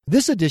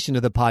This edition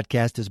of the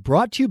podcast is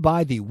brought to you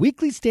by the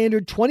Weekly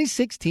Standard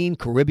 2016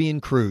 Caribbean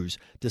Cruise,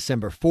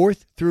 December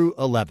 4th through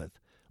 11th.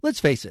 Let's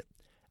face it,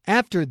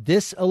 after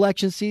this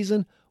election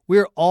season,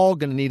 we're all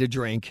going to need a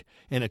drink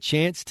and a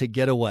chance to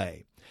get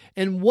away.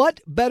 And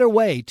what better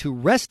way to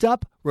rest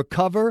up,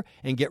 recover,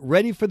 and get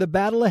ready for the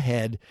battle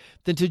ahead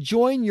than to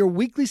join your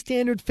Weekly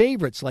Standard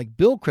favorites like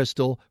Bill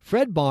Crystal,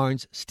 Fred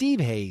Barnes, Steve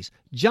Hayes,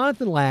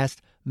 Jonathan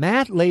Last,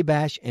 Matt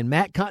Labash, and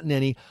Matt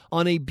Continenti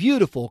on a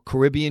beautiful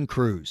Caribbean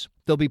cruise.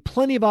 There'll be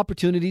plenty of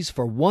opportunities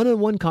for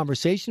one-on-one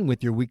conversation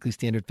with your Weekly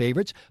Standard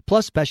favorites,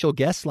 plus special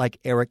guests like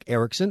Eric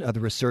Erickson of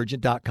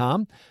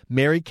TheResurgent.com,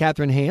 Mary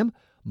Catherine Ham,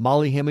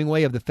 Molly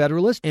Hemingway of The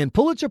Federalist, and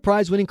Pulitzer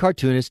Prize-winning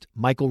cartoonist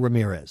Michael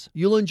Ramirez.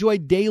 You'll enjoy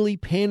daily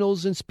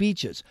panels and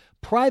speeches,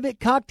 private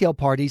cocktail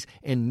parties,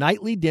 and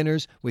nightly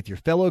dinners with your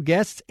fellow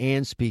guests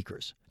and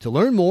speakers. To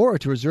learn more or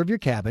to reserve your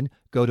cabin,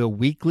 go to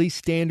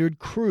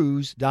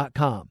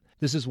weeklystandardcruise.com.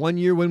 This is one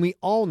year when we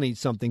all need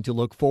something to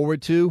look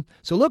forward to.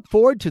 So look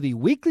forward to the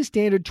Weekly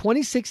Standard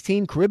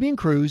 2016 Caribbean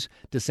Cruise,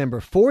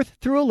 December 4th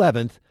through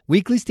 11th,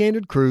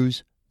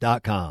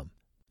 weeklystandardcruise.com.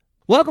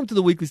 Welcome to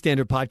the Weekly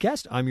Standard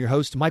Podcast. I'm your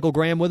host, Michael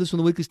Graham. With us from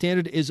the Weekly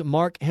Standard is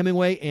Mark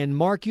Hemingway. And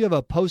Mark, you have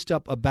a post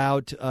up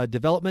about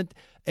development.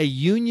 A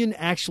union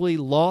actually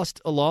lost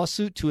a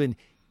lawsuit to an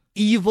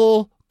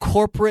evil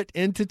corporate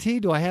entity.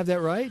 Do I have that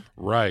right?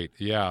 Right.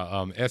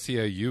 Yeah.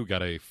 SEIU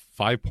got a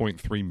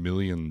 $5.3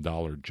 million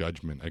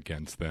judgment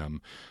against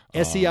them.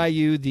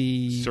 SEIU,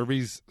 the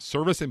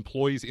Service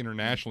Employees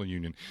International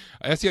Union.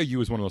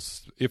 SEIU is one of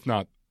those, if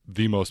not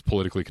the most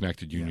politically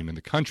connected union in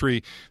the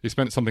country. They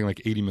spent something like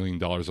 $80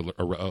 million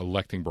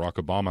electing Barack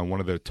Obama. And one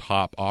of their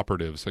top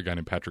operatives, a guy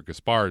named Patrick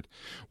Gaspard,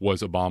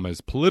 was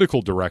Obama's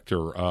political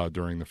director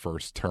during the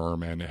first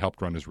term, and it helped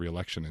run his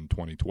reelection in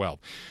 2012.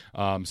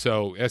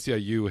 So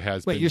SEIU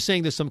has Wait, you're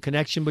saying there's some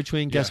connection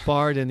between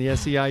Gaspard and the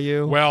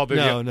SEIU? Well,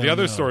 the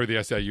other story of the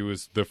SEIU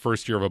is the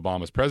first year of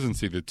Obama's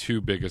presidency, the two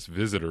biggest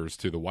visitors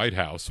to the White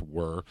House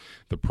were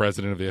the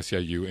president of the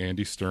SEIU,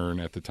 Andy Stern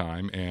at the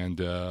time, and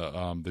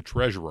the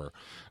treasurer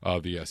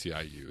of the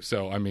SEIU.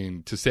 So, I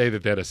mean, to say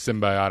that they had a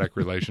symbiotic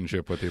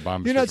relationship with the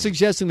Obama... You're not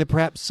suggesting that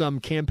perhaps some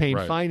campaign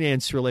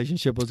finance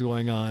relationship was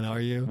going on, are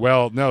you?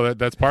 Well, no,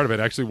 that's part of it.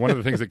 Actually, one of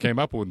the things that came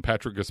up when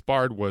Patrick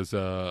Gaspard was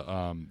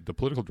the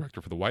political director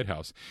for the White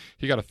House,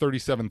 he got a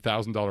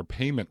 $37,000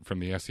 payment from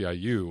the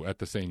SEIU at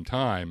the same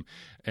time,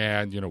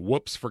 and,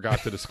 whoops,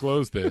 forgot to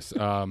disclose this.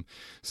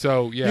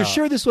 So, yeah. You're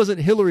sure this wasn't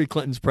Hillary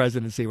Clinton's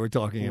presidency we're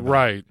talking about?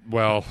 Right.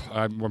 Well,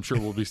 I'm sure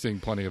we'll be seeing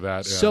plenty of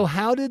that. So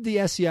how did the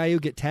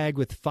SEIU get tagged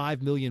with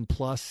 $5 million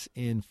plus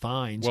in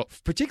fines,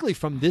 particularly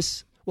from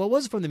this? Well, it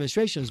wasn't from the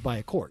administration; it was by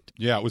a court.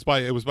 Yeah, it was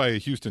by a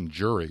Houston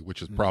jury,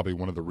 which is probably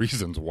one of the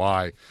reasons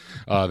why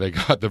they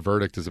got the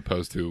verdict as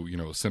opposed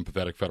to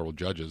sympathetic federal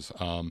judges.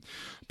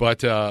 But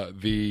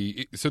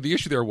the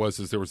issue there was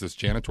there was this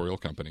janitorial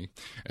company,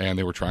 and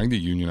they were trying to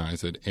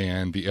unionize it,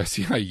 and the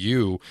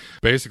SEIU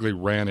basically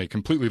ran a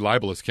completely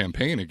libelous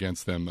campaign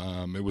against them.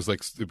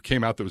 It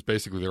came out that was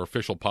basically their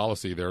official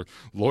policy. Their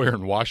lawyer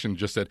in Washington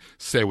just said,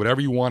 "Say whatever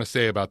you want to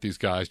say about these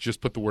guys,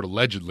 just put the word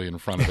allegedly in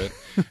front of it,"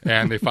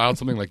 and they filed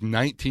something like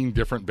 19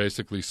 different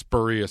basically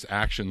spurious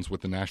actions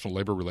with the National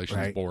Labor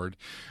Relations Board.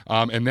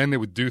 And then they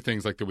would do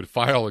things like they would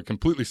file a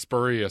completely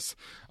spurious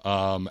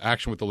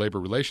action with the Labor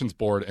Relations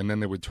Board, and then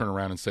they would turn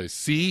around and say,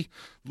 "See,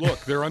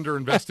 look, they're under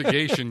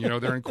investigation.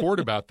 They're in court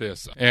about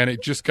this." And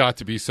it just got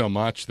to be so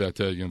much that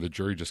the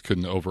jury just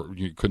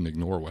couldn't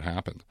ignore what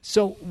happened.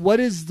 So what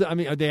is are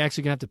they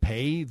actually going to have to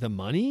pay the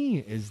money?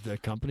 Is the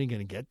company going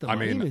to get the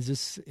money? Is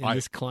this in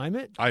this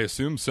climate? I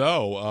assume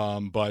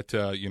so. But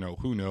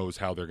who knows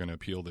how they're going to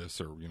appeal this,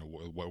 or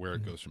where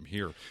it goes from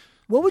here.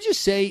 What would you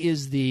say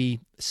is the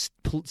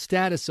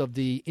status of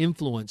the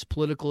influence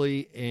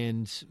politically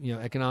and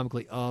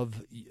economically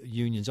of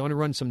unions? I want to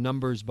run some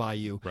numbers by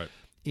you. Right.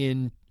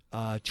 In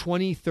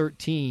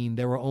 2013,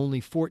 there were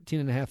only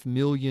 14.5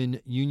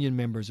 million union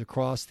members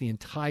across the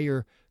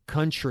entire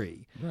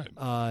country. Right.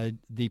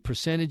 The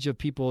percentage of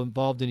people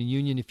involved in a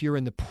union, if you're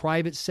in the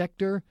private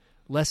sector,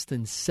 less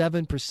than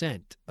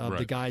 7% of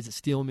the guys at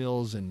steel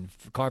mills and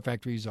car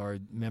factories are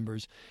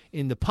members.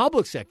 In the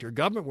public sector,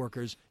 government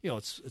workers,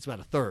 it's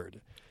about a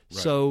third.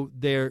 Right. So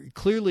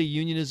clearly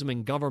unionism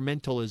and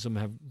governmentalism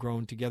have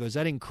grown together. Has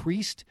that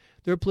increased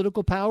their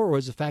political power, or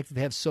is the fact that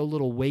they have so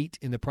little weight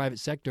in the private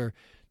sector,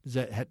 does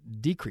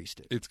that decreased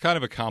it? It's kind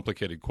of a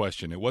complicated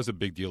question. It was a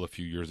big deal a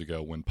few years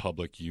ago when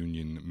public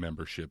union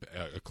membership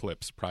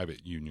eclipsed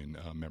private union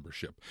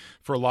membership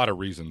for a lot of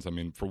reasons. I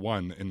mean, for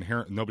one,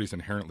 nobody's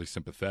inherently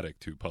sympathetic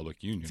to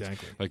public unions.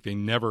 Exactly. Like they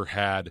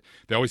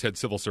always had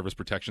civil service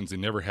protections. They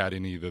never had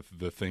any of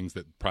the things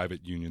that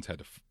private unions had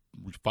to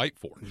fight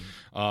for.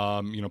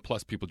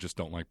 Plus people just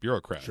don't like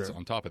bureaucrats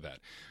on top of that.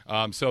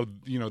 So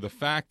the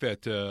fact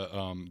that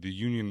the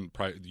union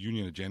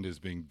agenda is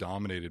being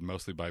dominated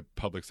mostly by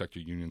public sector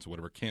unions or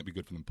whatever can't be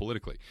good for them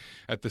politically.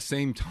 At the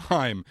same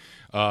time,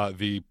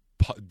 the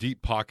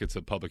deep pockets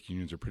of public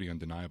unions are pretty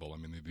undeniable. I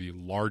mean, the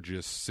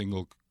largest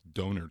single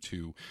donor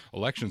to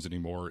elections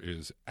anymore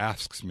is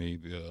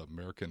AFSCME, the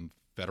American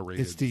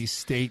federated. It's the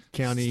state,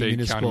 county,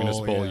 municipal,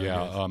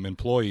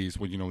 employees.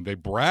 When they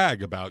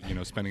brag about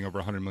spending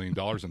over $100 million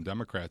on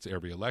Democrats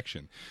every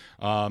election.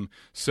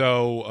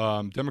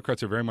 So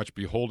Democrats are very much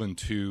beholden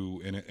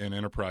to an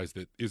enterprise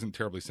that isn't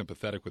terribly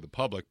sympathetic with the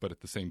public, but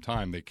at the same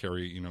time they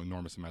carry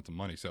enormous amounts of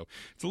money. So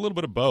it's a little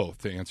bit of both,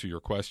 to answer your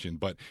question.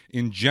 But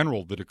in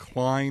general, the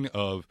decline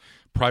of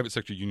private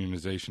sector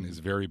unionization is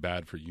very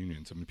bad for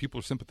unions. I mean, people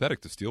are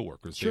sympathetic to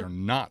steelworkers. Sure. They are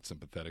not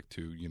sympathetic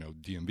to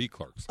DMV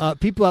clerks.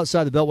 People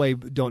outside the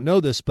Beltway don't know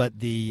this, but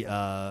the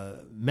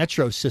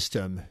metro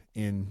system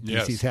in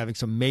D.C. is having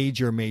some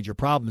major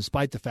problems,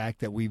 despite the fact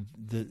that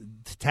the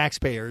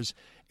taxpayers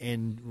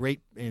and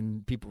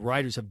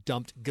riders have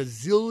dumped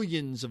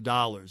gazillions of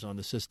dollars on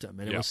the system.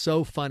 And it was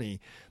so funny.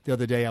 The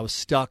other day I was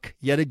stuck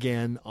yet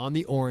again on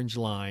the orange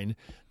line,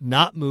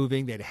 not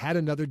moving. They'd had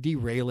another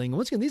derailing.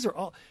 Once again, these are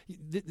all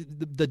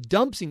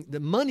the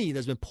money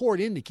that's been poured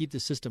in to keep the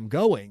system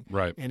going.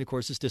 Right. And, of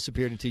course, it's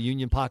disappeared into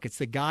union pockets.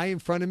 The guy in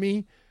front of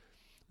me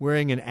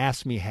wearing an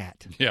Ask Me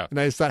hat. Yeah. And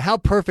I just thought, how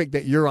perfect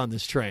that you're on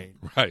this train.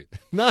 Right.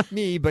 Not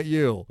me, but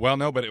you. Well,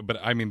 no, but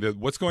I mean,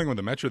 what's going on with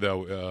the Metro,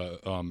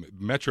 though,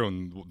 Metro,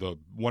 and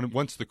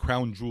once the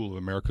crown jewel of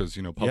America's,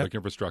 public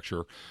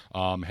infrastructure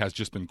has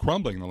just been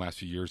crumbling in the last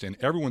few years, and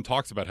everyone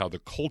talks about how the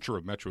culture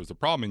of Metro is a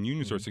problem, and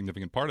unions are a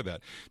significant part of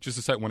that. Just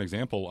to cite one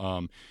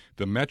example,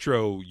 the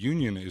Metro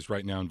union is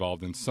right now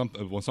involved in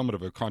somewhat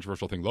of a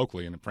controversial thing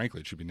locally, and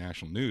frankly, it should be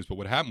national news. But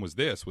what happened was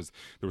there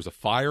was a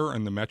fire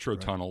in the Metro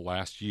tunnel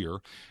last year,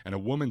 and a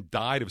woman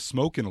died of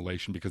smoke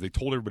inhalation because they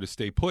told everybody to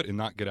stay put and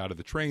not get out of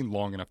the train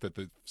long enough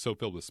that so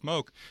filled with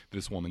smoke that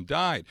this woman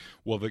died.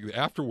 Well,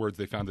 afterwards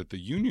they found that the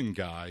union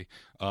guy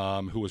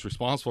who was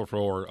responsible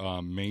for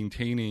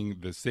maintaining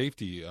the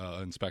safety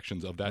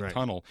inspections of that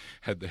tunnel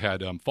had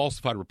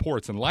falsified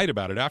reports and lied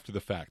about it after the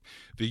fact.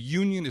 The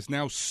union is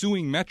now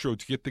suing Metro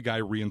to get the guy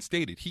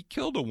reinstated. He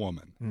killed a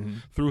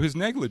woman through his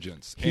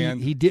negligence.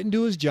 He didn't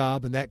do his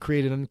job, and that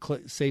created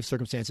unsafe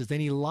circumstances. Then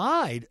he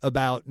lied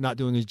about not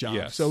doing his job.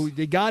 Yes. So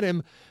they got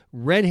him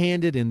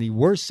red-handed in the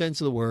worst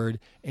sense of the word,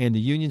 and the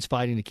union's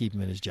fighting to keep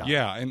him in his job.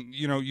 Yeah, and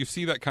you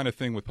see that kind of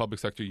thing with public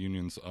sector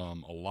unions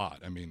a lot.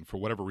 I mean, for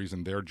whatever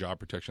reason, their job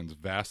protections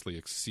vastly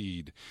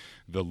exceed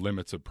the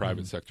limits of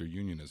private sector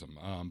unionism.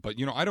 But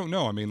I don't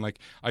know. I mean,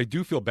 I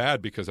do feel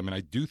bad because I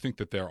do think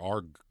that there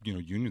are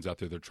unions out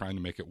there that are trying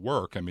to make it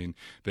work. I mean,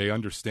 they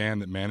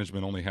understand that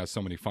management only has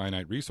so many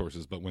finite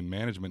resources, but when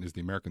management is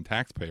the American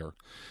taxpayer,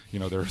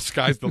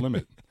 sky's the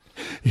limit.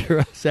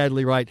 You're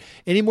sadly right.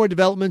 Any more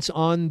developments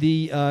on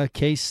the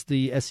case,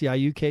 the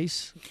SEIU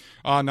case?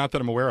 Not that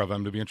I'm aware of.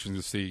 It'd be interesting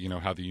to see,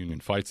 how the union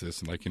fights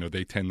this. And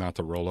they tend not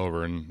to roll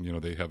over, and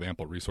they have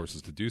ample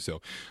resources to do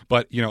so.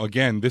 But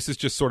again, this is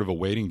just sort of a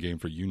waiting game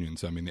for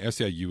unions. I mean, the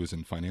SEIU is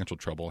in financial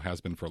trouble,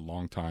 has been for a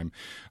long time.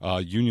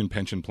 Union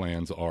pension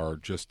plans are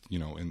just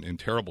in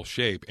terrible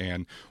shape,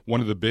 and one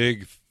of the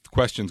big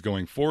questions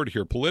going forward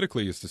here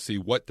politically is to see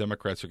what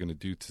Democrats are going to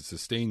do to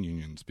sustain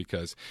unions,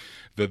 because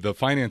the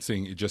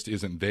financing just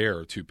isn't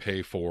there to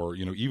pay for,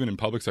 even in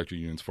public sector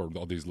unions, for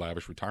all these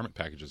lavish retirement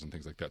packages and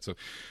things like that. So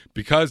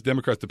because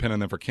Democrats depend on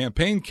them for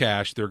campaign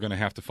cash, they're going to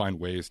have to find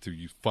ways to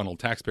funnel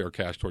taxpayer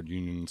cash toward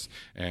unions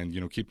and,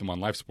 keep them on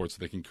life support so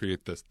they can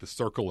create the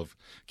circle of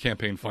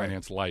campaign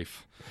finance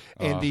life.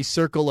 And the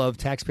circle of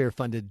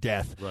taxpayer-funded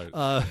death.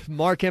 Right.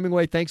 Mark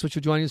Hemingway, thanks so much for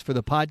joining us for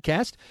the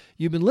podcast.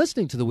 You've been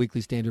listening to the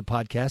Weekly Standard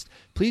podcast.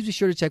 Please be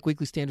sure to check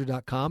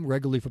weeklystandard.com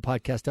regularly for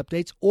podcast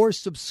updates, or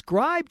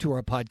subscribe to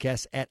our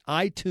podcast at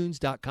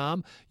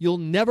itunes.com. You'll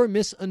never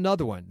miss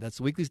another one. That's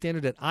the Weekly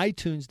Standard at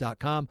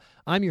itunes.com.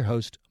 I'm your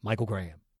host, Michael Graham.